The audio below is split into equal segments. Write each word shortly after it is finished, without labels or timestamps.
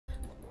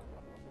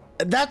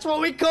That's what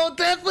we call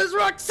Deathless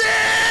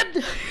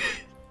Roxanne!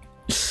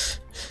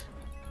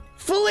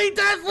 Fully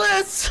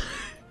deathless!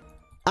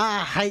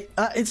 I hate,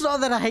 it's not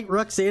that I hate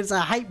Roxanne, it's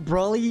I hate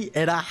Broly,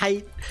 and I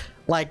hate,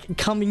 like,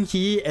 coming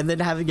here and then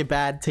having a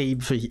bad team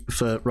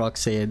for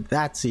Roxanne.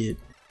 That's it.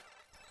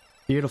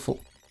 Beautiful.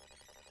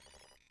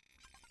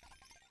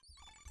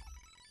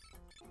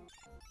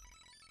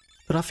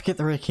 Did I forget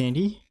the rare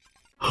candy?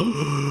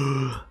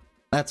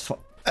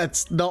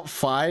 That's not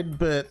fine,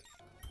 but...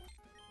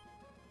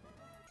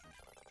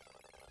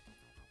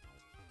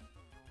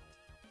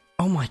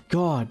 Oh my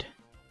god.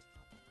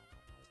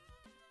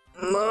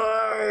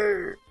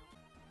 No!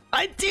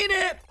 I did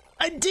it!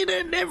 I did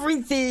it and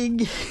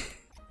everything!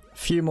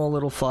 Few more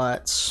little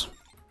fights.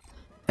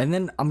 And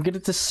then I'm gonna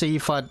to see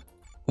if I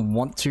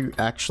want to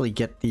actually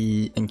get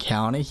the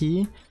encounter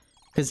here.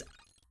 Because,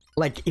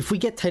 like, if we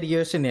get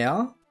Teddiursa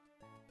now,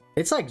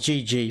 it's like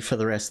GG for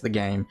the rest of the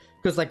game.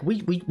 Because, like,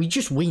 we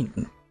just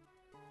win.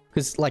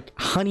 Because, like,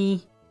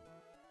 honey...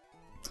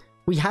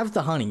 We have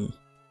the honey.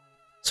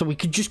 So we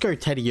could just go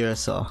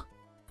Teddiursa.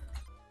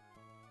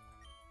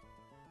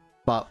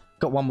 But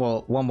got one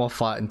more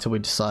fight until we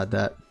decide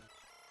that.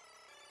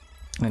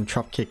 And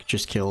drop kick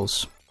just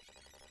kills.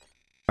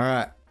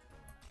 Alright.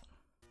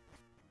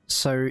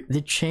 So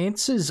the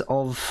chances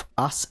of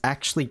us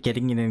actually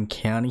getting an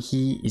encounter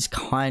here is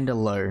kinda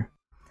low.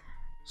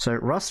 So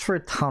Rust for a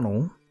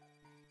tunnel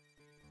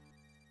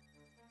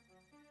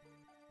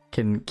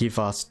can give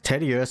us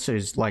Teddiursa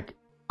is like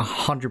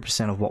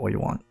 100% of what we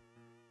want.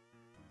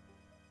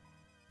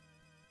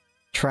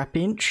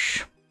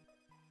 Trapinch.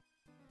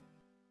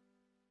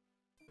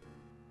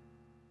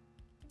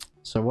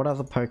 So what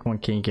other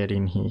Pokemon can you get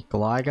in here?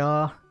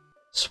 Gligar,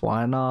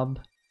 Swinub,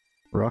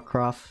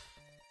 Rockruff,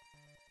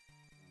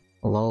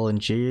 Alolan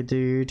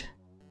Geodude,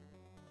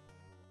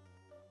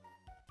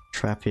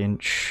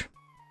 Trapinch.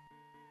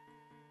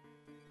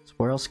 So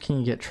where else can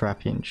you get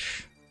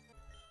Trapinch?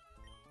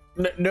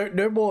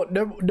 No more.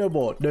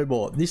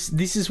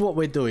 This is what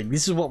we're doing.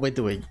 This is what we're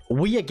doing.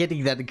 We are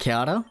getting that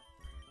encounter.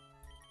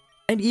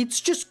 And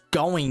it's just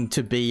going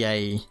to be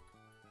a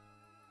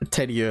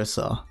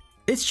Teddiursa.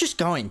 It's just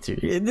going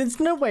to.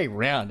 There's no way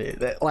around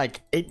it.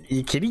 Like,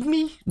 you kidding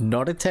me?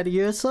 Not a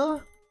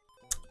Teddiursa?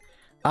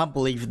 I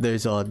believe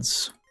those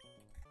odds.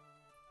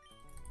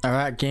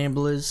 Alright,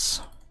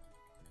 gamblers.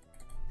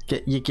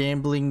 Get your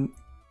gambling.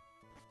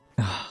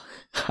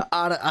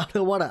 I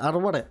don't want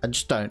it. I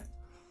just don't.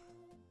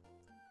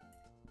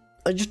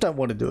 I just don't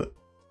want to do it.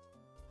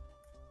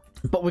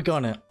 But we're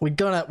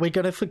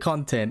gonna for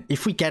content.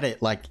 If we get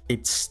it, like,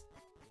 it's...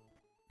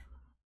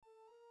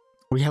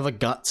 We have a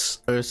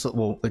Guts Ursa.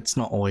 Well, it's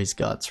not always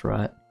Guts,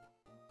 right?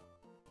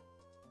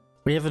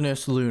 We have an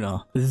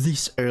Ursaluna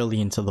this early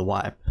into the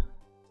wipe.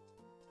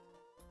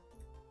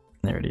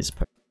 There it is.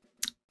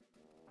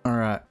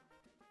 Alright.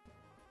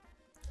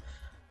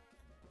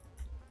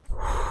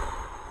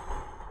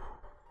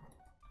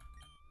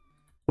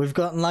 We've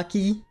gotten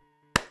lucky.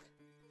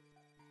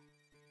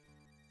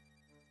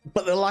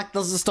 But the luck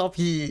doesn't stop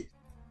here.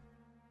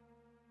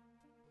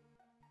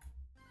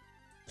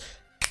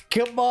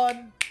 Come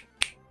on.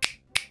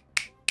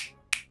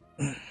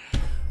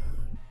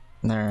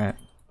 Alright.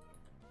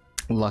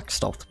 Luck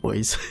stopped,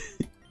 boys.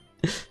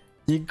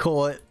 You can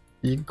call it.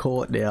 You can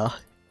call it now.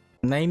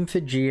 Name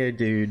for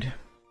Geodude.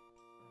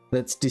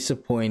 That's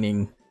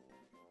disappointing.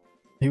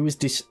 Who was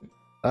this?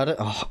 I don't.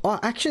 Oh,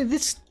 actually,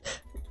 this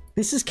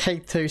is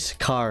Kato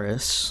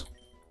Sakaris.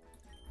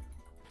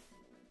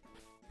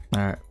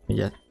 Alright,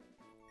 yeah.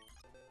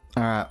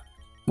 Alright.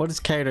 What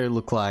does Kato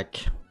look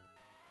like?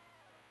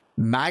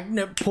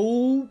 Magnet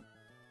Pool?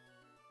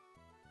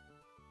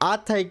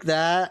 I'd take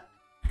that.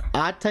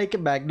 I'd take a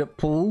Magnet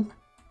Pool.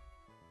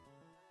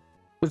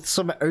 With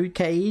some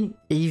okay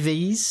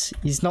EVs.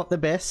 He's not the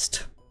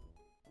best.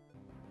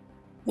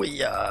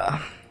 We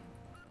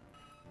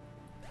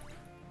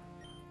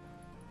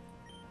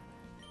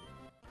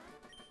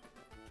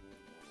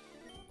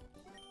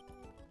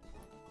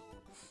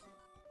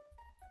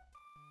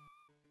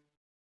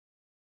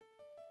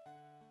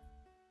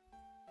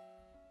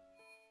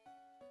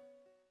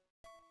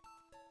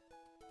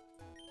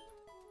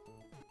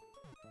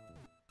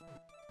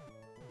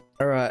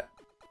Alright,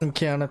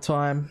 encounter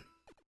time.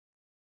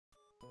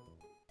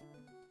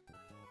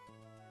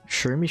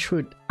 Shroomish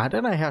would... I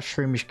don't know how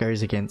Shroomish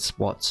goes against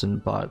Watson,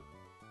 but...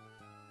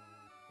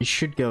 It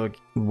should go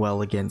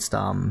well against,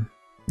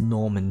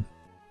 Norman.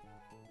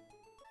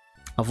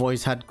 I've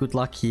always had good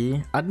luck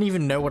here. I didn't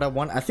even know what I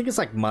want. I think it's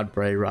like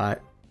Mudbray, right?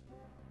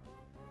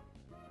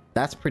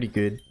 That's pretty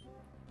good.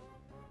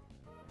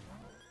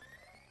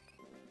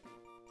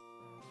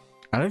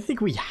 I don't think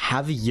we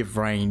have a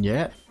Yivrain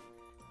yet.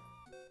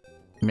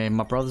 Man,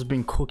 my brother's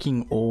been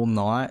cooking all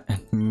night,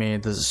 and man,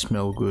 does it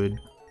smell good.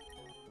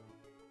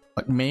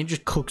 Like, man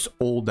just cooks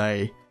all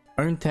day.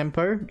 Own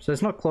tempo, so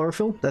it's not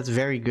chlorophyll. That's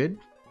very good.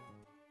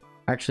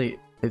 Actually,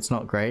 it's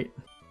not great.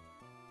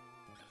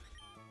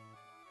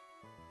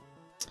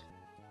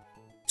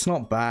 It's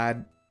not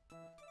bad.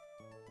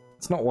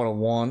 It's not what I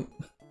want.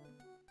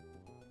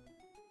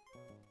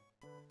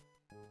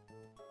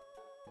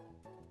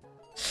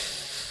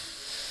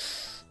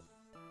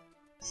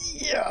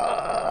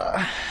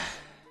 Yeah.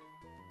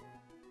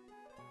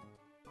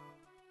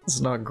 It's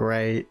not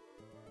great.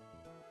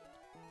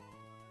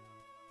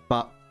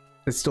 But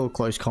it's still a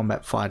close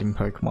combat fighting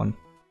Pokemon.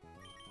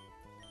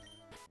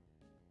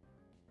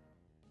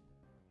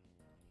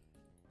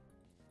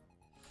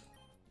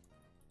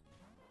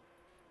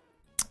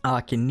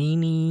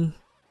 Arcanini.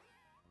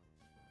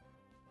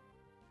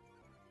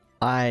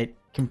 I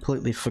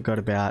completely forgot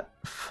about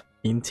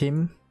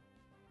Intim.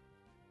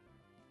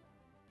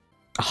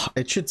 Oh,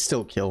 it should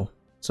still kill.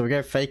 So we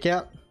go Fake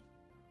Out.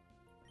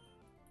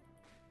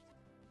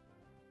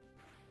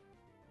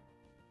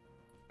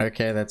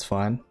 Okay, that's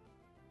fine.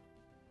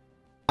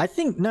 I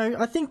think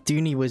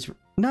Dooney was...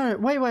 No,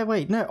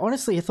 wait. No,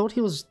 honestly, I thought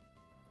he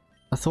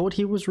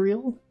was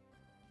real.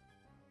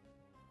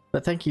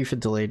 But thank you for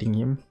deleting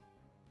him.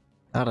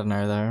 I don't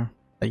know, though.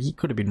 Like, he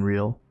could have been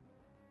real.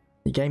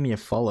 He gave me a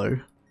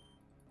follow.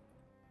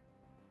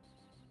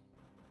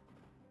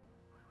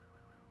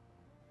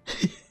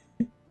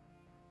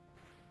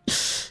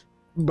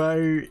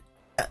 Bro,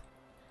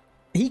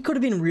 he could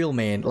have been real,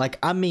 man. Like,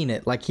 I mean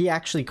it. Like, he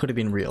actually could have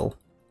been real.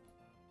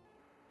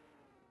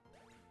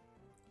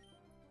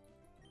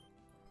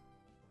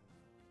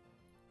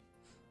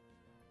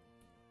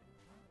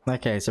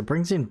 Okay, so it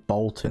brings in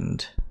Bolton.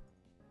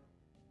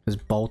 Because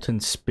Bolton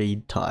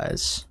speed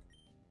tires.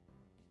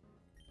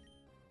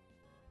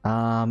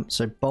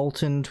 So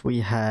Bolton we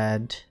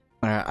had...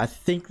 Alright, I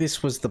think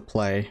this was the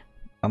play.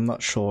 I'm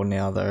not sure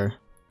now, though.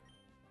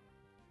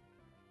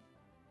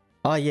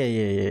 Oh,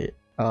 yeah.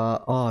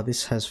 Oh,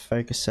 this has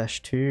Focus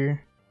Sash too.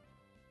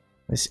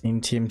 This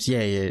Intims.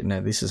 Yeah,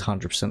 no, this is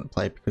 100% the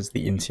play because of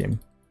the Intim.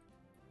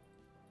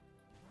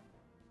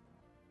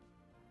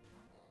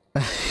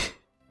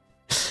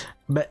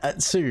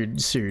 But soon.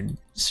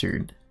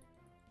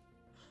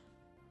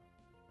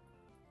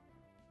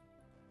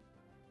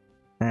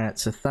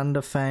 It's a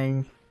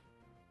Thunderfang.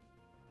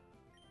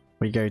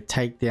 We go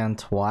Takedown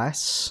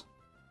twice.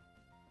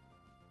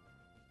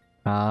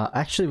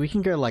 Actually, we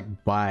can go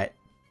like Bite,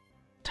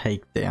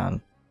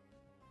 Takedown.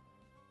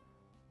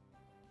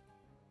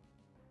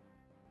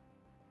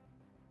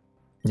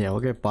 Yeah, we'll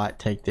go Bite,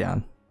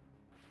 Takedown.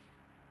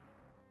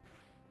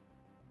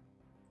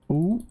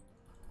 Ooh.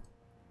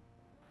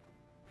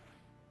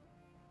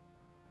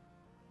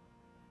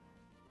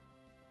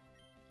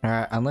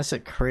 Alright, unless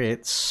it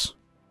crits.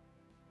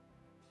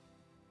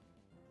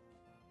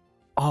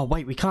 Oh,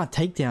 wait, we can't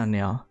take down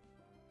now.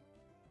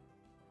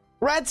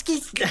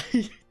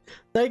 Radsky!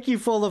 Thank you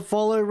for the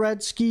follow,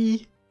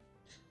 Radsky.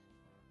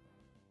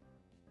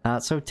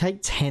 So take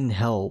 10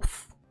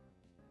 health.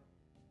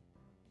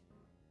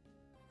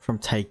 From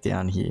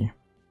takedown here.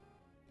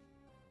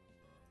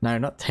 No,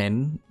 not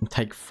 10.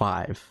 Take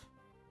 5.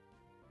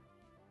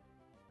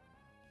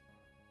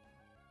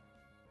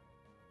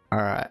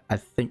 Alright, I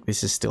think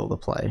this is still the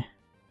play.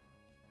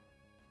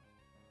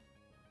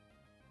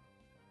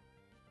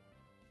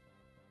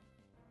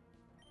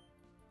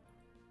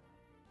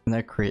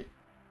 No crit.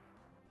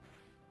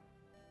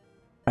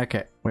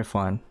 Okay, we're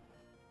fine.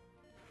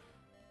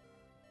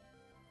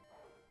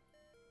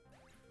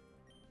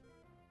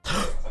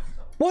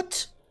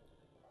 What?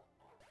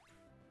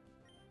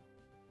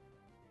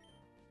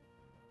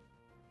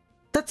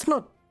 That's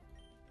not...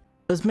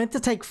 It was meant to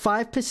take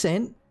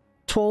 5%.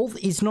 12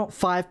 is not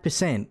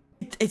 5%.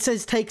 It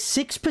says take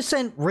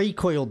 6%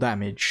 recoil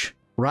damage,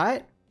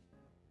 right?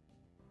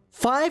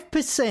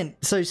 5%,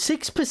 so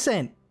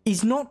 6%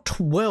 is not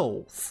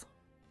 12.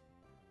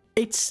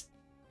 It's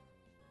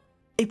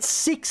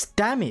 6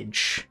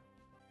 damage.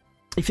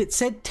 If it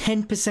said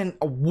 10%,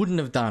 I wouldn't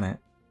have done it.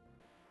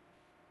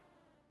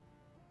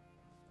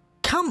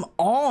 Come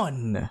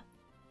on!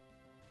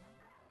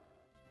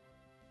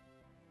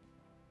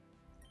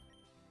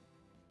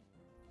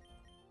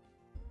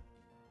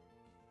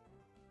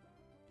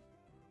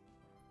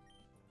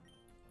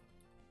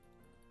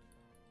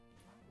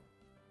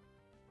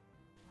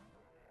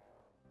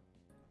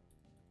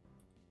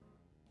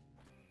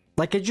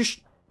 Like, I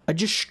just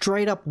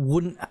straight up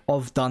wouldn't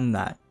have done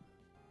that.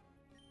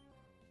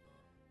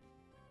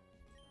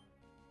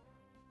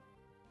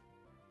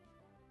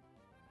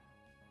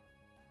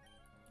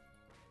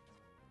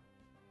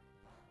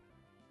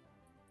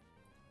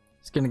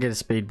 It's gonna get a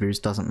speed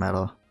boost, doesn't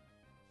matter.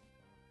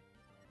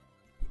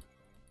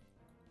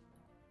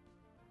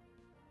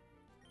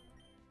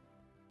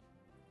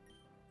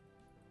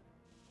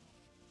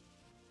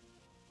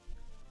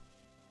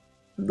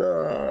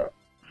 Duh.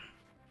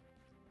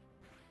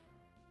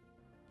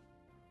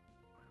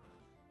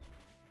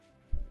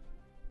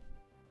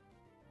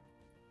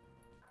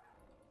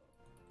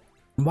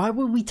 Why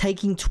were we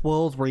taking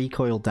 12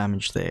 recoil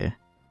damage there?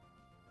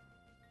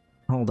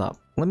 Hold up.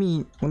 Let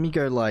me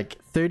go like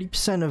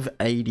 30% of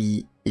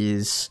 80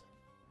 is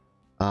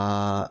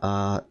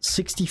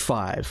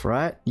 65,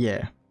 right?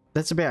 Yeah.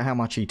 That's about how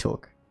much he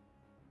took.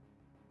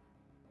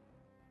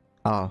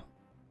 Oh.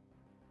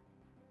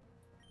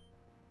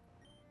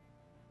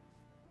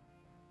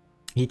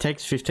 He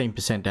takes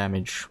 15%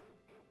 damage.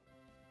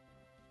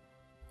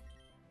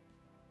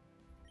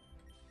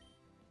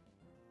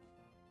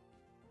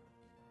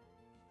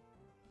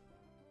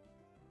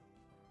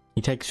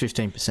 He takes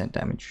 15%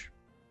 damage.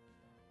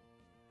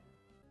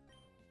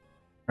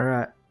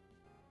 Alright.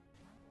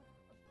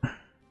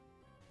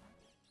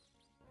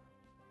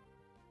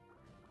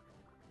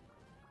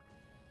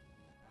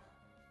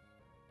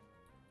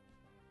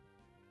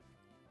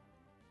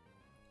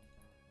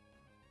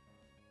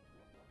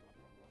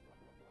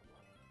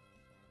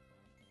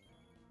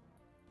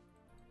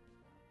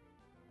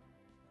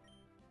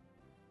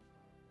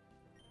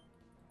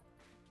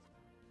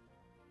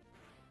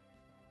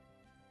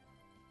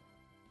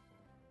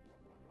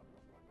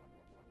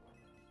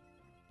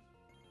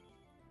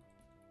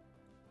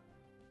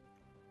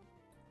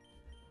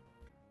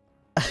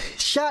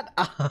 Shut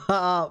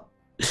up!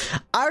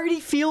 I already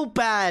feel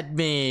bad,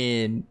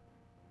 man.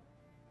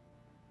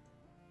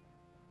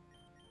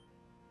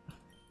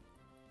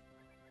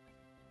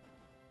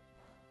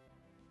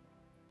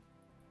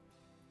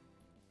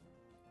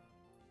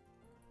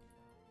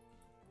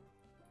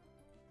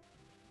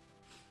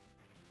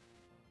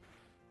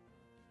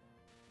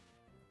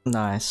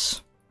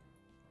 Nice.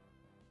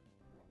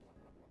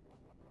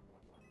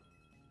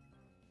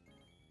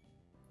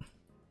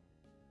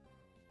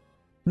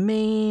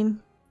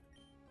 Man.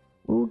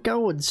 Ooh,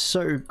 going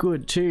so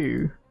good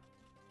too.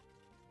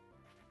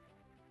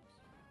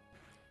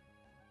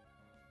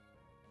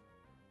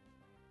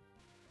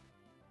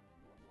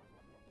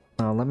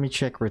 Let me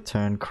check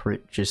return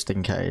crit just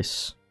in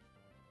case.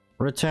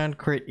 Return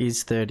crit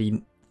is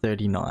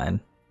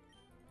 39.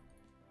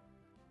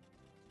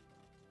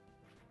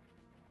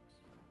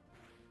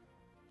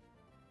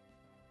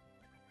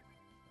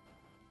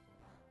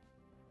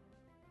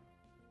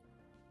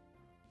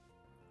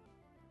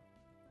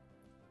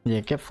 Yeah,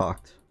 get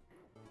fucked.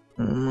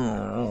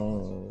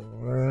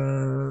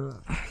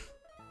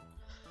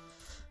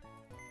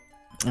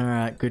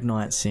 Alright, good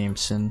night,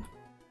 Samson.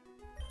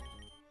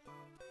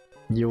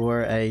 You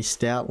were a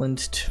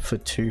Stoutland for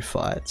 2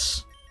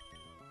 fights.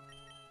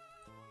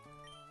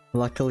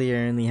 Luckily, I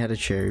only had a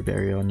cherry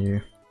berry on you.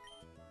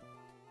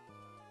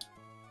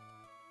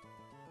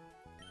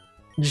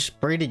 Just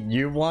breeding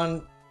you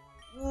one?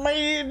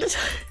 Man,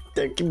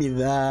 don't give me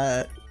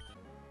that.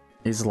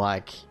 Is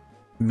like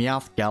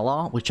Meowth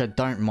Gala, which I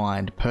don't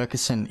mind.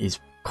 Percussin is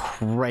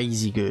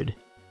crazy good.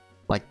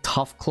 Like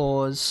Tough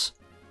Claws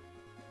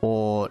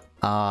or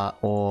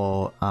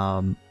Battle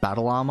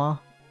Armor,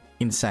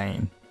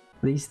 insane.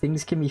 These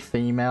things can be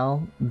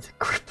female. The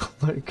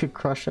Cripple could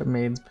crush a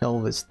man's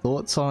pelvis.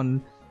 Thoughts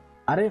on?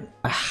 I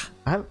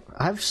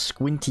have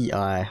squinty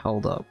eye.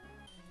 Hold up.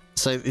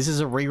 So this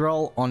is a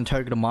reroll on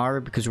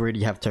Togedemaru because we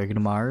already have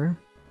Togedemaru.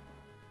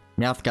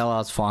 Meowth Gala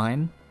is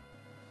fine.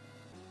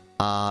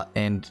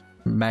 And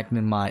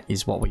Magnemite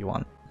is what we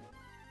want.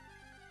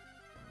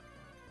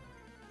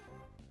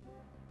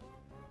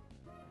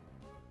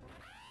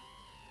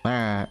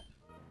 Alright.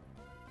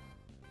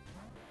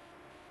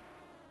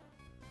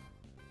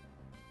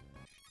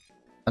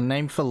 A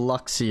name for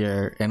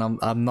Luxio, and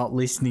I'm not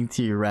listening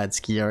to you,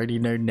 Radsky. I already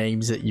know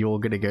names that you're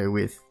gonna go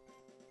with.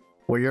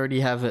 Or you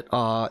already have it.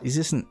 Is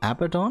this an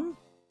Abaddon?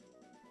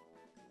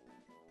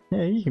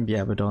 Yeah, you can be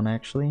Abaddon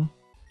actually.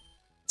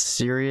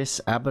 Serious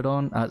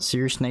Abaddon,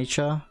 serious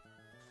nature.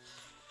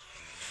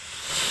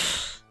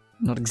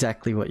 Not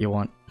exactly what you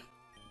want.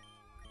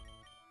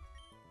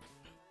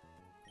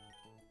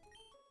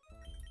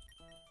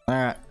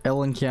 Alright,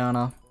 Ellen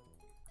Kiana.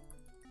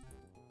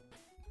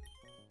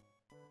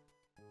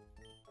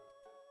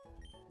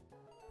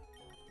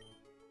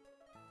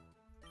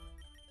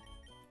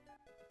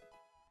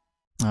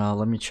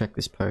 Let me check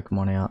this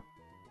Pokemon out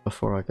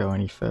before I go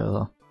any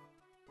further.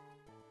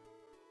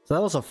 So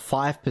that was a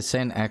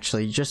 5%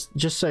 actually, just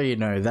so you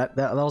know, that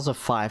was a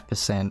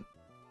 5%.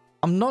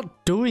 I'm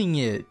not doing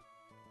it.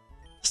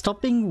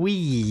 Stop being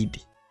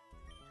weird.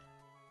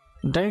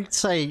 Don't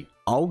say,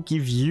 I'll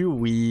give you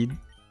weed.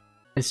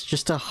 It's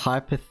just a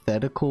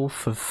hypothetical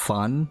for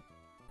fun.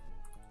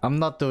 I'm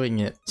not doing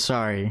it.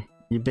 Sorry.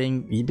 You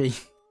being...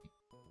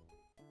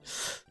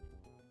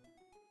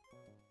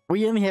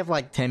 We only have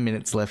like 10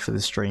 minutes left for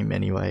the stream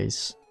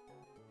anyways.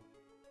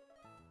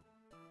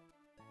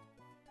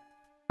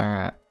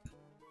 Alright.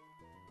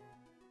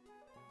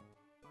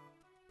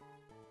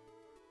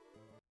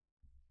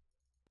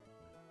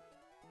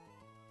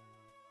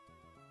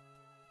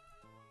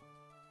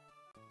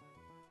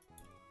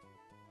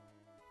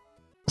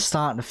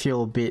 Starting to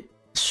feel a bit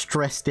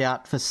stressed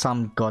out for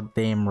some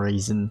goddamn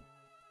reason.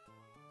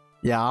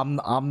 Yeah,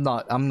 I'm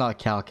not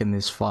calcing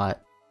this fight.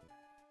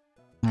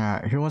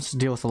 Alright, who wants to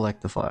deal with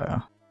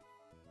Electivire?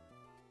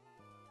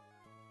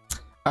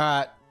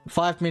 Alright,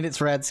 5 minutes,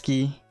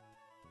 Radsky.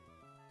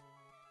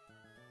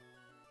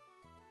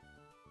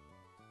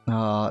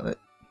 I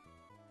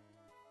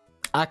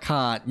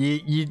can't.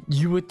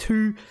 You were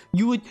too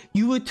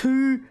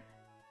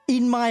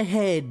in my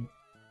head.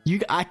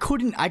 I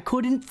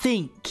couldn't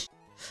think.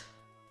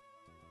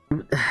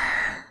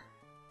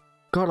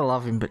 Gotta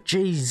love him, but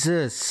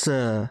Jesus.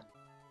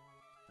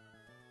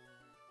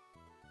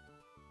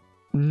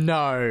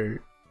 No.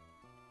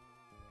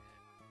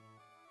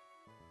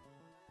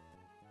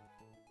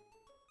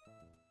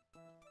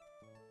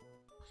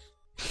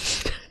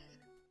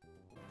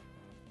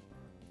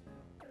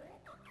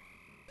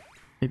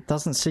 It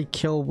doesn't see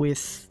kill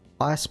with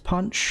Ice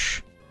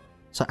Punch.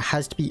 So it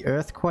has to be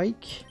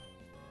Earthquake.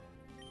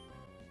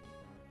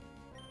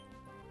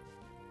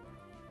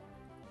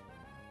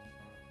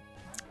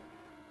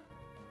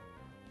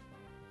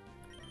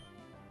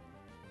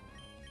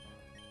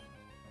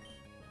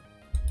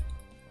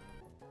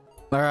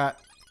 Alright.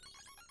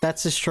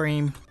 That's the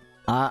stream.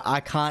 I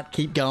can't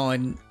keep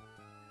going.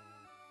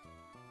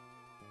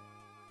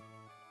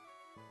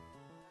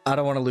 I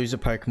don't want to lose a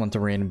Pokemon to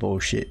random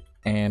bullshit.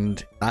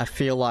 And I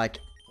feel like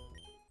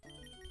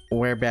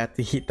we're about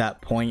to hit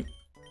that point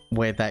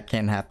where that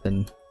can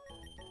happen.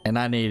 And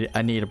I need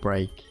a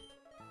break.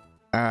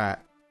 Alright.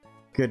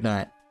 Good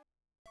night.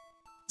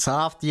 So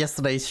after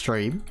yesterday's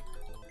stream,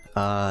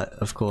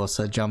 of course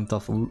I jumped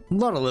off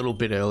not a little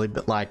bit early,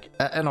 but like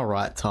an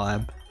alright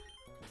time.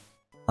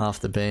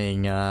 After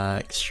being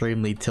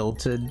extremely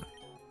tilted.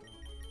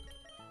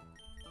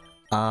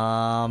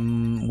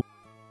 I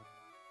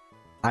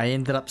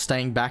ended up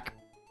staying back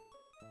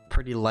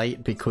pretty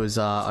late because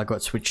I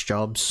got switched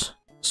jobs.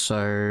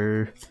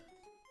 So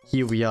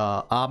here we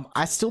are.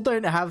 I still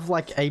don't have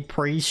like a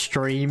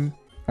pre-stream.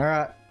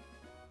 Alright.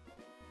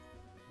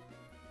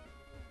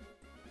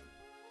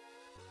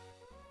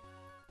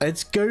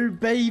 Let's go,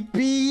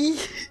 baby!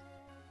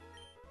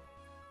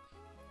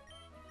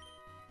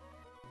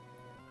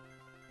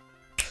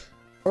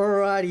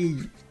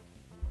 Alrighty.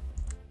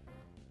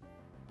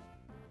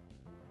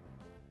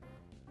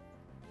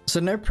 So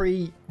no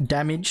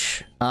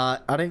pre-damage. I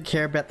don't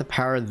care about the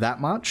power that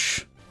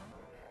much.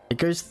 It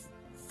goes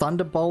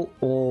Thunderbolt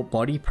or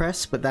Body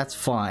Press, but that's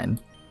fine.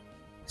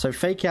 So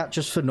Fake Out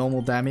just for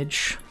normal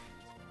damage.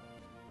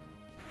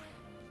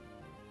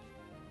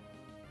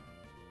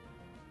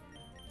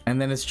 And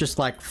then it's just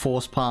like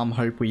Force Palm,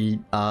 hope we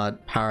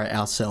power it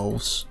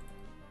ourselves.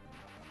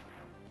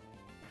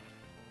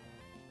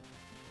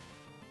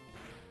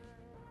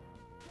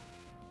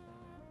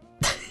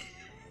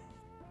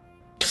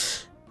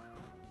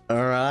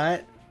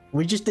 Alright.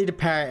 We just need to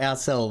power it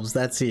ourselves,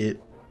 that's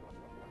it.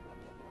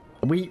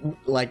 We,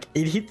 like,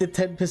 it hit the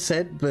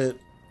 10%, but...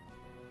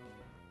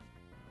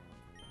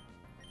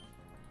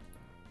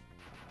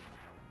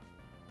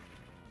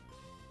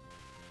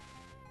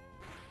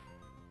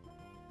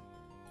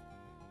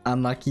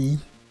 unlucky.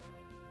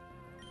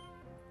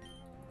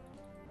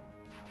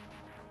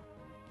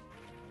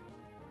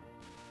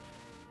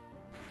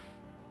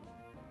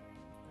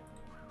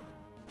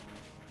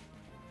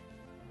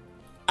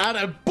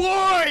 Atta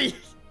boy!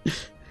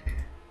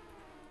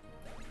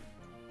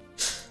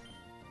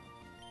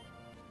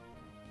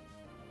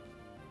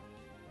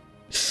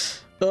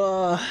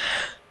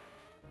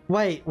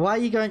 Wait, why are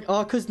you going?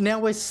 Oh, because now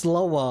we're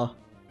slower.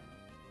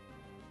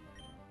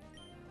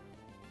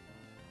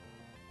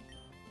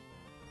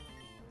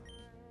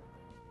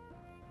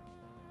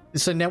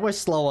 So now we're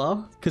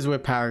slower because we're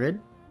parried.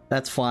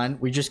 That's fine.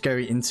 We just go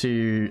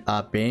into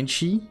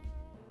Banshee.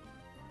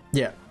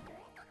 Yeah.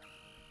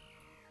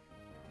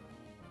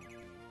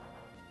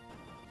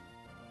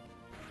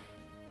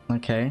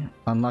 Okay,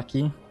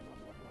 unlucky.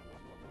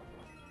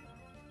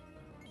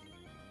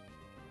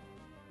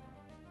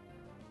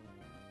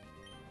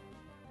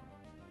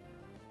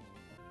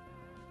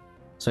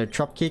 So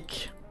drop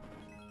kick.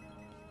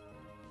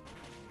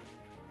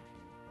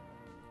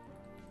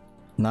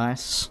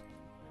 Nice.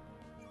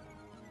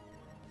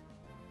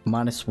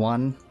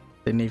 -1.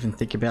 Didn't even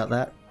think about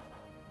that.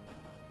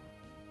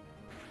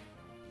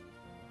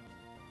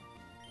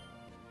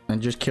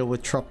 And just kill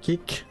with drop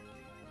kick.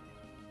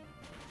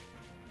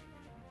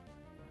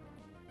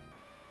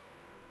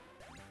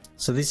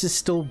 So this is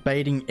still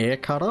baiting Air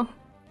Cutter.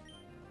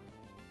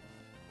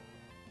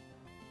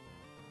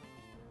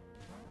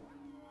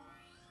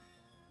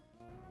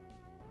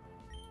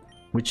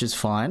 Which is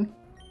fine.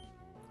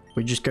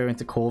 We just go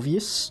into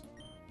Corvius.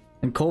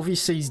 And Corvius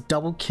sees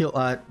double kill,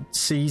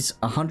 sees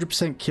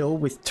 100% kill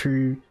with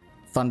 2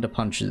 Thunder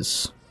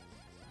Punches.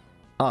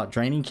 Oh,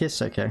 Draining Kiss?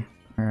 Okay.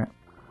 Alright.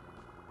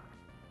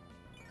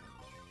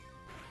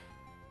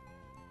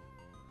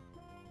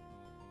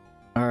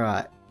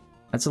 Alright.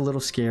 That's a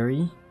little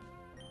scary.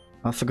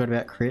 I forgot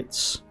about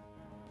crits.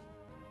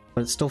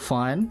 But it's still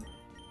fine.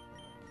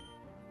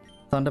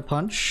 Thunder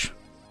Punch.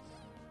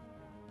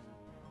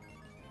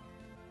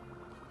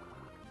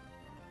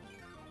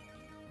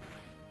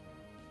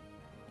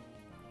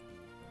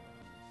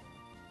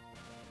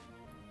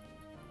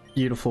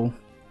 Beautiful.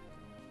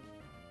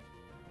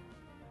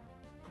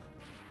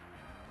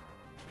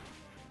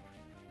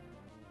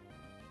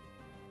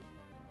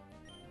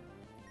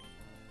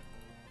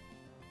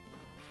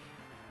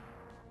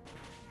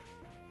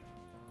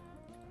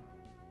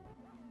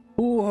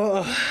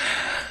 Ooh.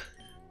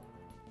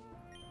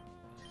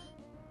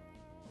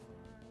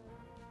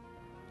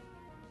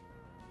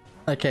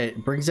 Okay,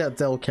 it brings out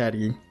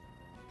Delcatty.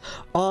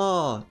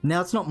 Oh,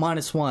 now it's not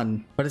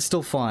 -1, but it's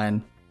still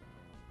fine.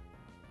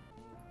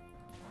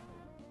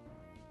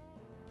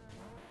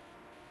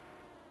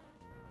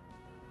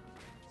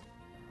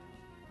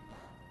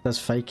 Does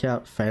Fake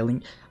Out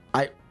failing?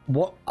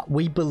 What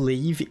we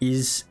believe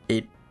is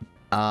it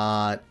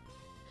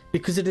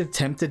because it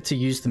attempted to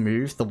use the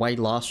move, the way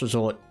Last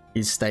Resort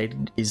is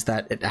stated is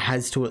that it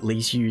has to at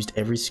least use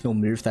every single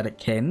move that it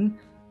can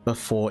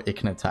before it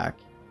can attack.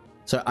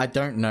 So I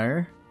don't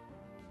know.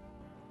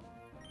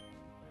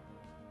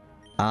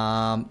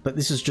 But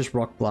this is just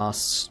Rock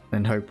Blasts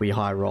and hope we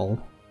high roll.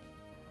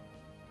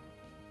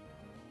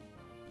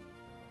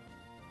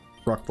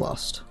 Rock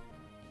Blast.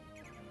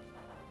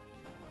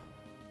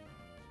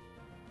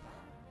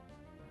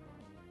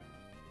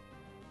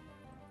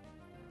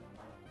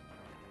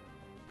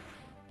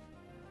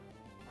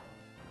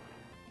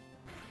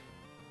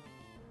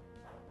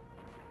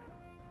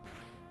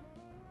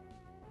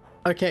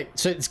 Okay,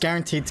 so it's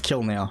guaranteed to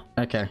kill now.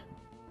 Okay.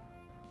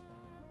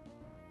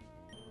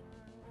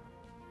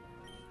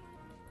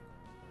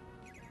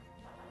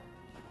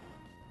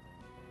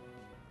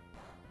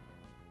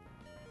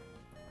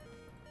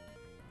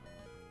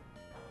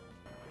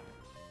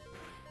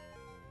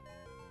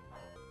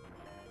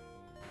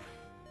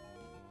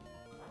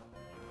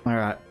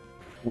 Alright.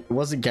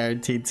 Was it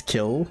guaranteed to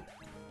kill?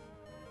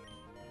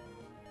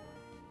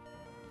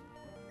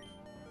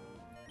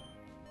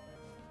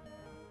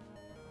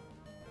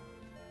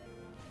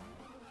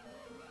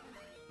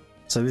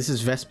 So this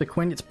is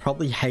Vespiquen. It's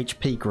probably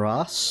HP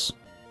Grass.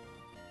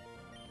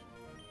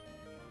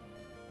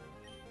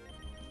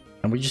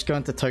 And we just go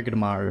into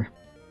Togedemaru.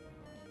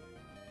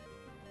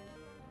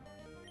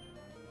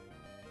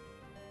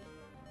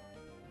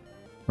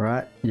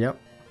 Right, yep.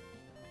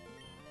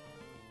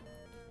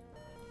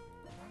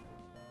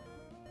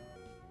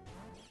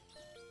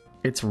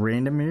 It's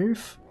random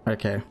move?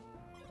 Okay.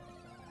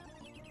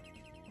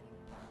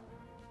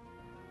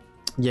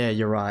 Yeah,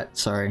 you're right,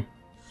 sorry.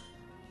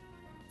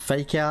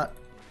 Fake out.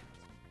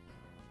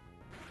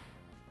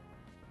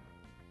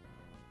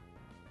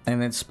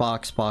 And then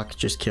Spark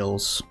just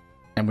kills.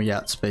 And we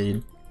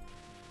outspeed.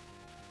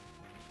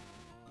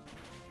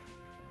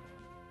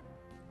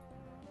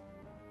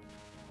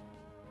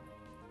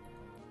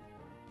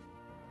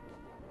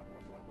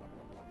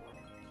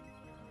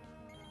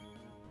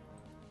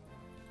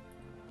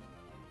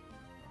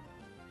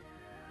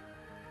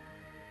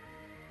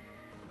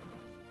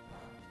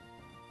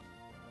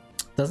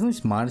 Doesn't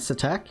this minus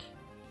attack?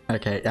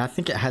 Okay, I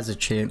think it has a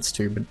chance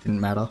to, but it didn't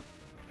matter.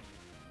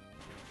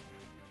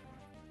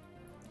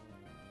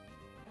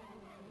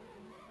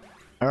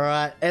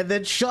 Alright, and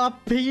then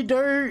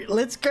Sharpedo!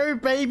 Let's go,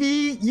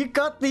 baby! You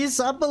got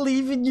this! I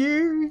believe in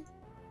you!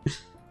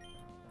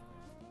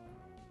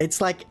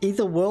 It's like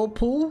either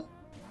Whirlpool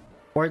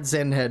or it's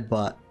Zen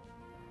Headbutt.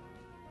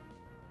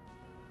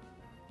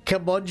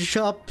 Come on,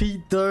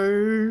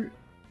 Sharpedo!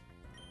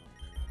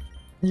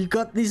 You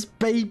got this,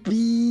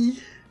 baby!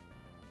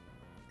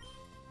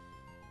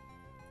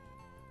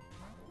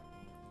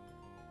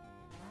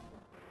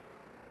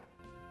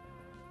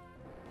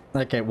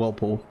 Okay,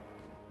 Whirlpool.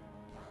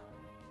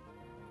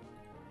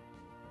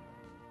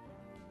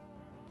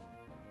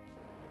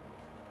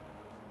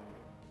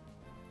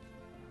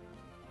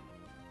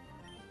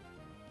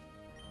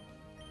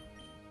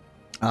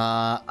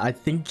 I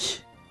think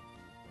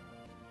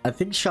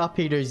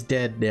Sharpedo's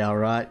dead now,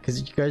 right?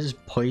 Because you guys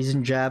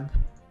poison jab.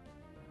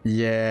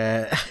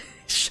 Yeah,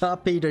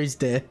 Sharpedo's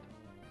dead.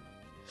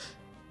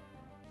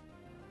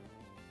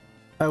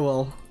 Oh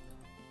well.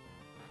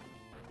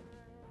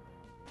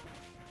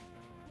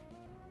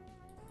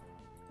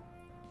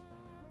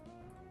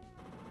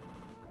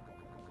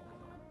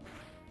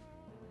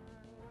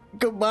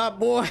 Goodbye,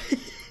 boy.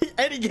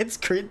 And he gets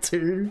crit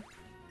too.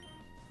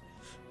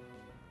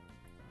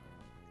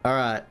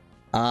 Alright.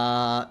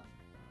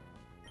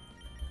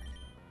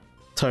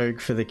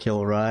 Togue for the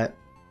kill, right?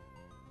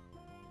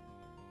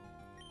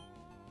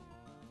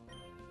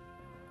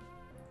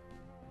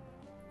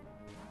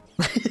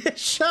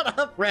 Shut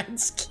up,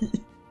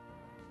 Ransky.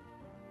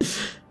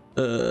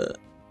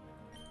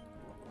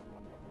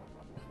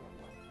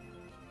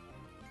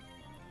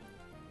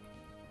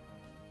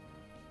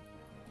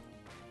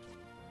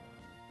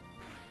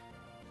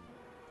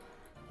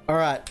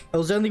 Alright, it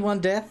was only one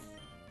death.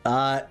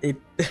 It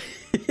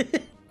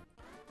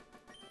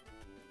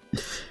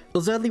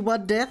was only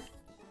one death.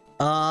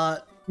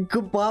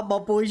 Goodbye, my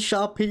boy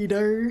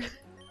Sharpedo.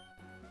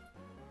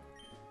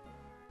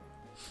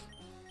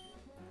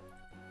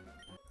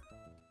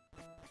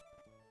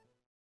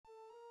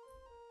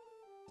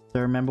 Do I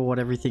remember what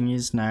everything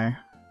is now?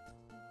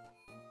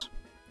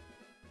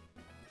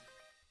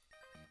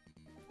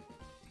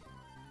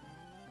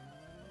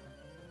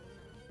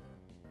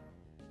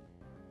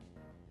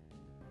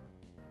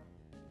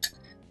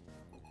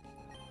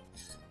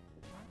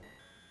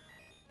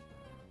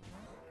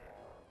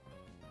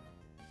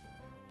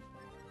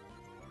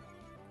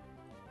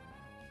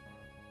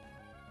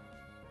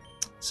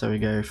 So we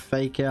go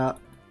fake out.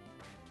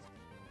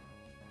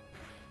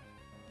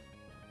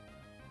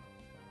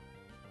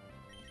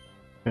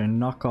 Go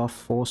knock off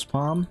force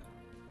palm.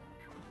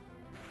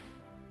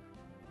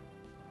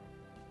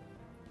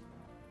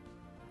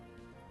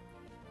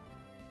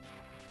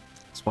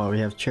 That's why we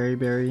have cherry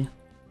berry.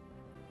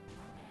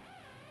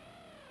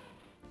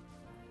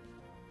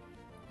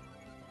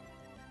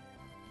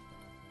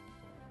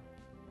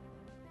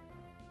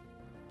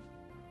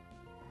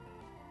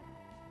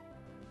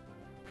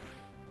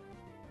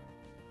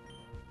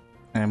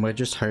 And we're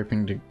just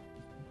hoping to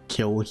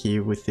kill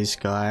here with this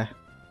guy.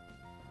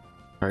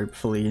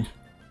 Hopefully.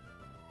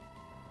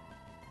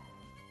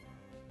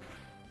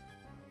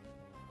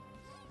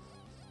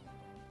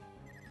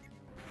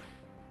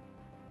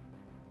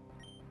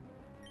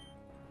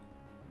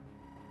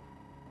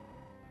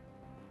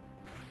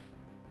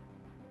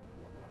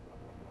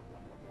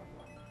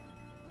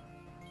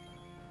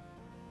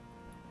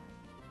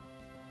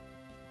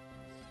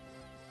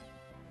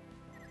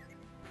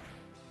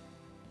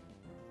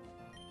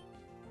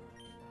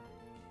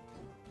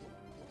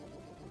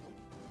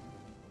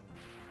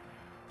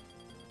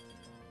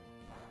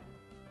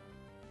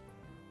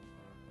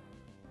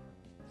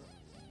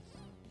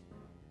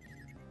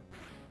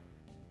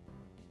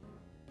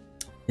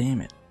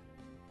 Damn it.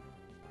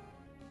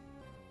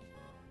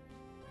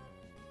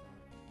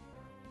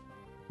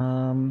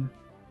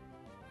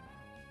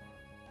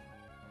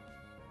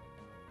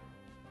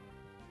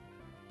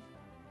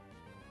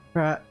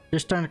 Right,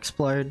 just don't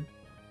explode.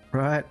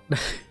 Right?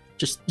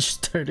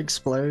 just don't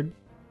explode.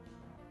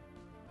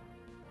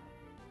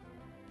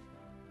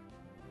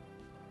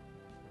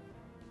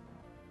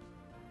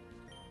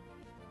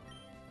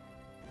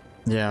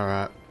 Yeah,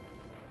 right.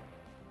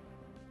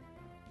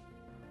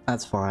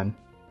 That's fine.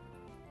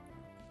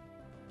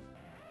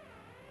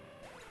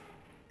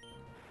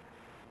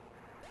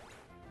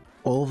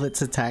 All of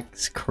its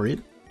attacks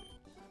crit.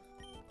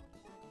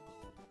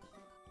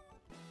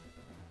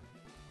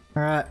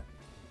 Alright.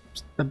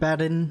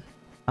 Abaddon,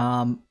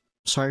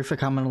 sorry for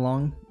coming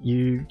along.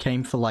 You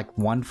came for like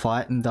one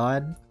fight and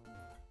died.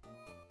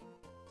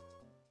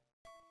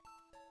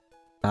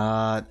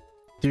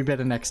 Do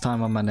better next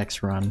time on my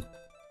next run.